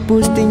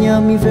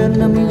 Пустынями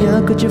верными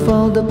я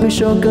кочевал, да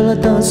пришел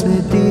голодан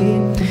следы.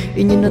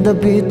 И не надо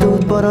быть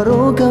тут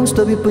пророком,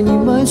 чтобы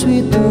понимать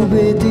свету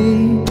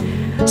беды.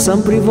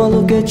 Сам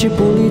привал кетчи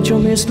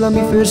поличом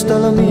ислами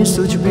ферсталами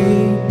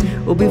судьбы.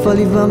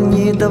 Убивали во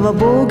мне того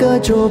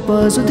Бога, что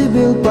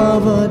позудил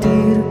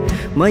поводир.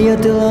 Моя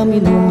тела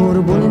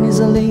минор, боли не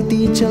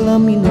залейти чела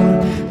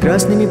минор.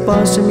 Красными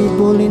пасами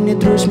боли не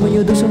трожь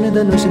мою душу, не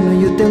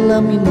доносимую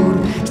тела минор.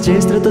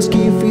 Здесь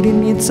стратоские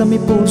фириницами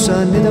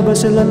пуса, не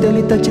добросила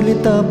делита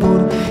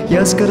челитапор.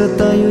 Я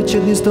скоротаю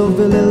челистов,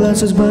 велела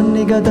судьба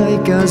не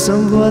гадайка,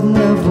 сам вот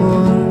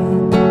навор.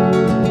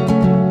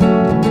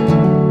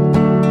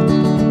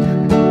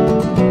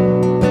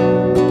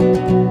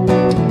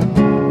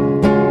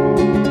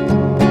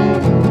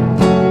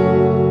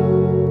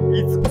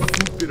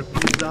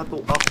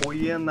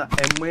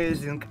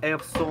 Amazing,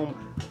 F-som,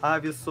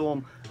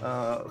 Avisom,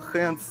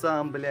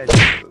 Handsome, блядь.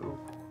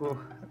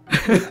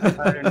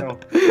 I don't know.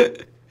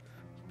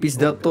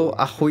 Пиздато,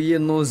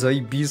 охуенно,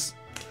 заебись.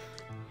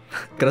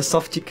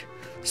 Красавчик,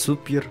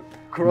 супер,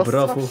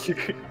 браво.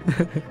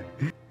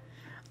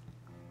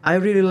 I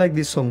really like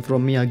this song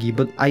from Miyagi,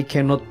 but I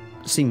cannot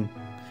sing.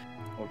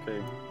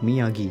 Okay.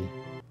 Miyagi.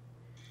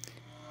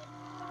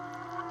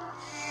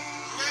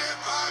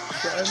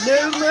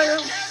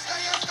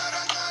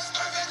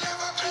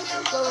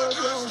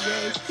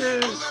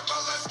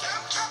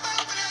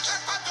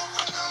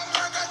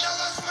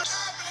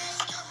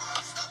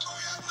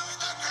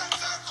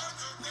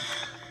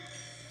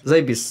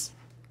 Заебись.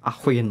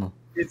 Охуенно.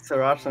 It's a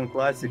Russian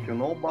classic, you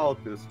know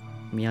about this?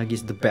 Miyagi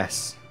is the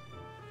best.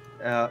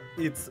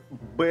 It's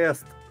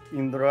best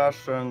in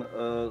Russian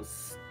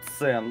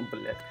scene,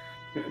 блядь.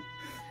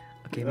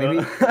 Okay,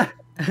 maybe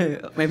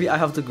maybe I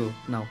have to go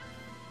now.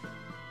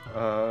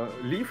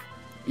 Leave?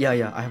 Yeah,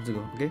 I have to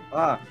go, okay?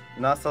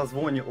 На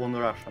созвоне on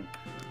Russian.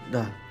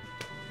 Да.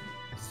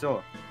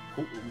 Все.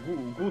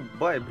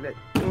 Goodbye, блядь.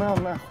 На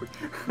нахуй.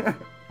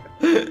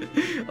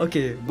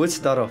 Окей, будь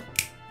здоров.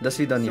 До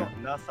свидания.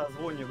 Всё, на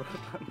созвоне,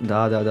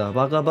 братан. Да.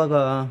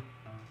 Пока-пока.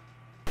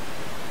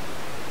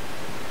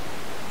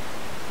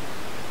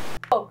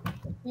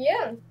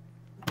 Yeah.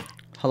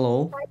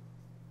 Hello.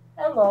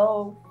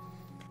 Hello.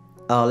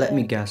 Let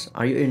me guess.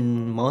 Are you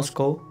in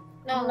Moscow?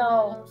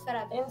 No.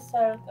 In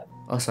Saratov.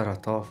 Oh,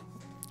 Saratov.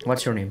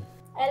 What's your name?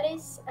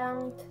 Alice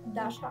and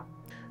Dasha.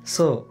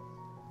 So,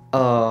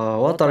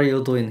 what are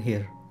you doing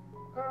here?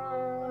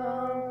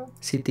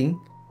 Sitting?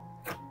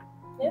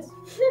 Yes.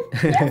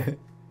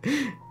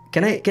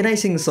 Can I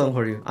sing a song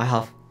for you? I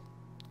have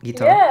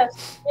guitar. Yes.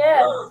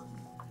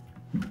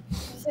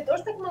 Я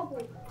тоже так могу.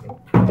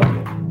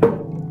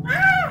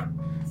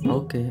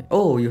 Okay.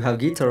 Oh, you have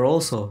guitar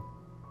also.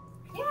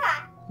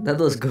 Yeah. That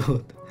was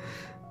good.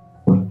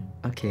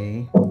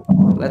 Okay,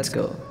 let's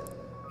go.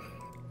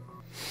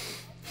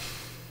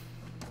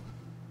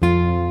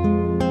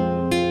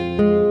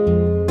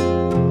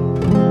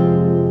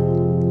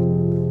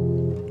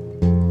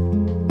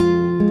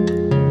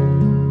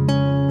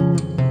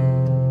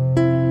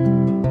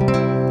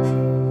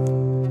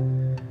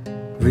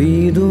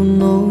 Выйду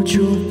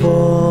ночью в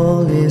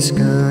поле с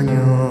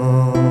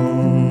конем,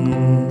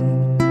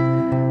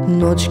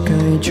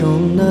 ночкой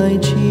темной,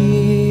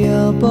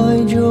 чья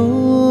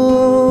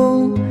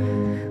пойдем,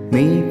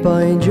 мы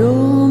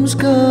пойдем с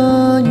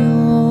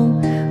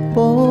конем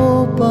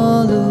по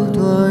полу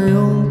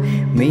вдвоем,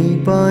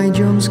 мы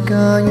пойдем с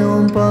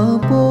конем по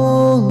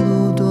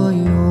полу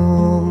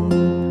вдвоем.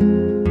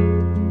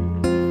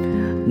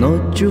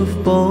 Ночью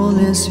в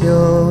поле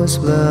звезд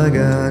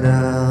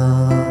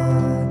благодать,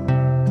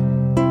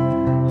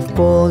 в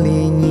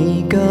поле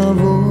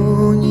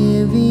никого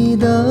не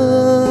видать,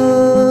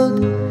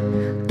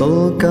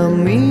 только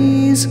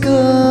мы с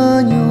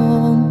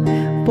конем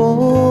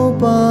по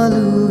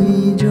полу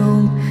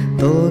идем,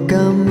 только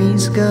мы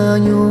с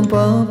конем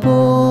по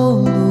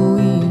полу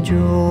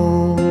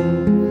идем.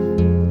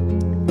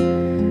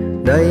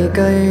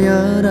 Дай-ка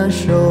я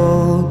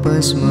хорошо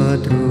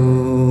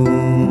посмотрю,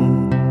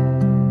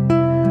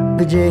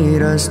 где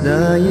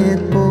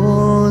растает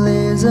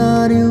поле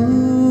зарю.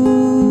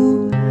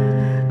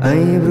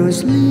 Ай,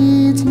 брось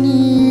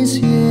летний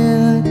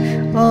свет,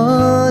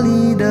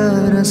 али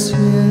до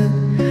рассвет,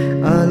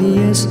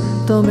 али есть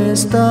то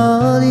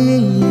место,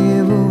 али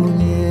его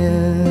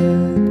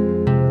нет.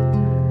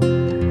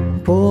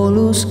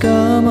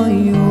 Полюска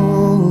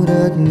моё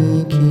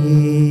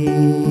родники,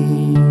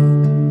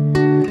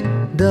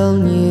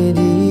 дальние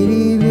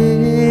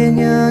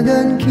деревень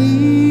огоньки,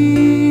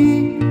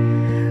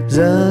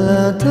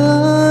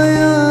 золотая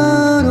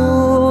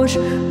рожь,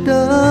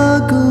 да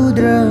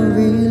кудра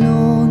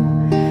вилон.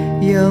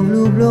 Я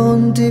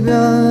влюблен в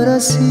тебя,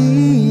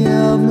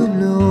 Россия,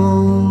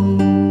 влюблен.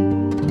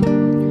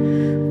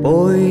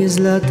 Пой,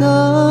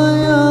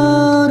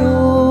 золотая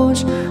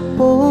рожь,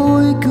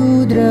 пой,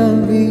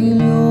 кудрявый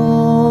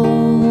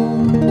лен.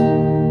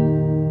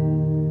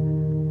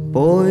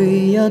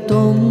 Пой о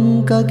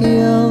том, как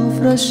я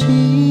в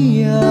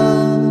Россию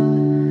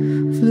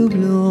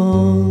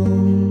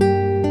влюблен.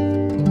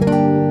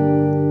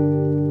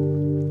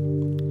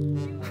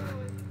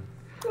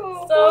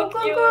 So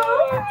cute.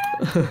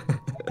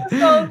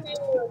 So cute.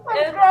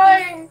 I'm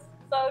crying.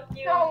 So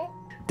cute.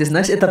 Ты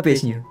знаешь эту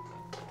песню?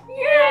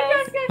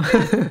 Yes.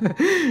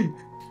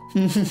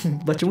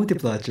 Почему ты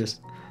плачешь?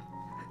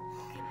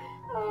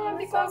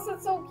 Because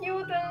it's so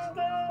cute and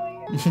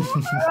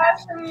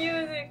Russian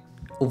music.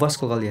 У вас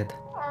сколько лет?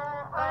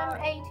 I'm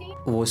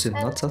 18.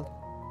 18.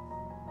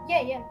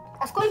 Yeah.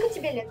 А сколько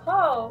тебе лет?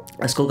 Oh.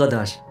 А сколько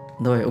дашь?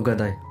 Давай,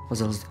 угадай,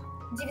 пожалуйста.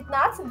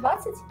 19,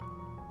 20?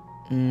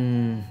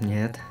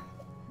 Нет.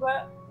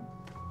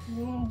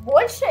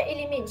 Больше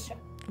или меньше?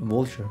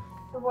 Больше.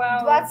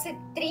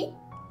 23?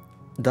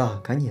 Да,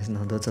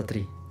 конечно,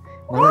 23.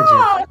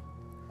 Молодец.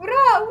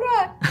 Ура!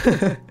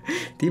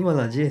 Ты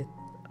молодец.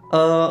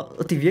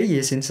 У тебя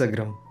есть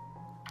Инстаграм?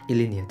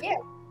 Или нет?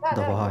 Да.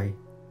 Давай,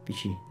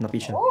 пиши,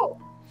 напишем. О,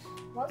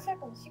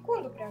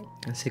 секунду прям.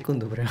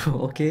 Секунду прям,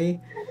 окей.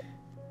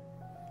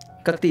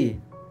 Как ты?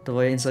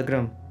 Твой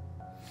Инстаграм?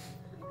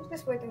 Пиши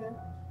свой тогда.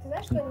 Ты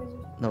знаешь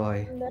что-нибудь?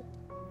 Давай.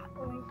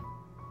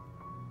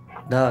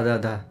 Да.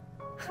 Да.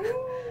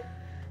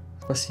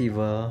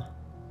 Спасибо.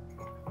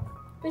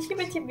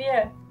 Спасибо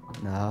тебе.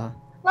 Да.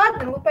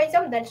 Ладно, мы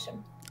пойдем дальше.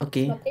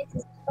 Окей.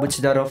 Смотрите. Будь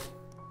здоров.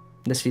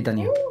 До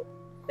свидания.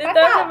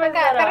 Пока.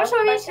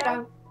 Хорошего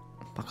вечера.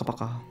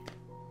 Пока-пока.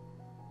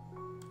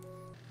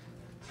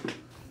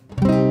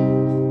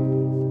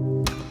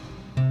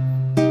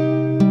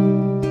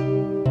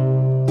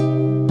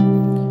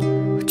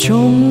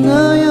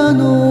 Темная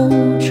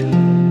ночь,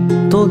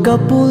 только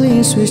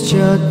пули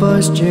свистят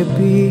по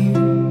степи,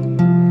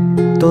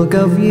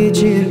 только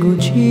ветер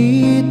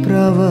гудит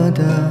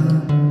провода,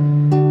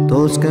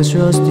 только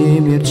звезды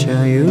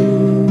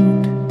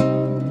мерцают.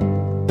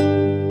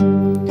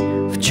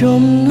 В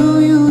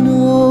темную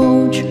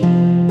ночь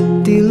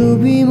ты,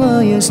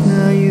 любимая,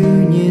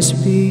 знаю, не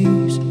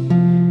спишь,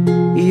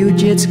 и у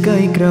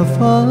детской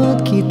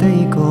кроватки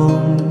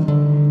тайком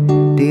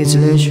ты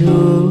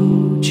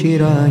слежу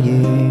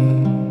чирае.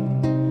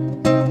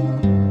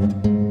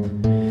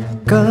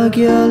 Как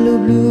я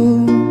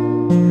люблю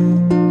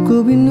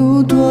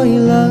глубину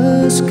твоей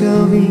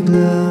ласковый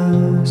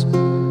глаз,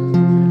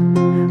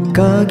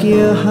 как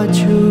я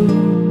хочу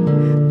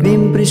к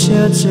ним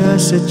прижаться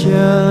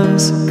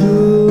сейчас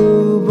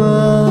губами.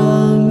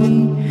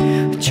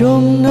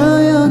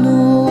 Темная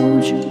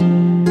ночь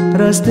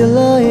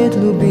разделяет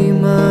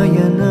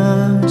любимая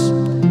нас,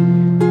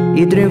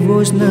 и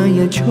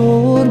тревожная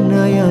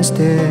черная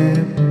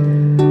степь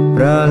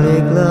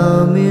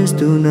пролегла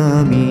между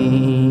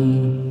нами.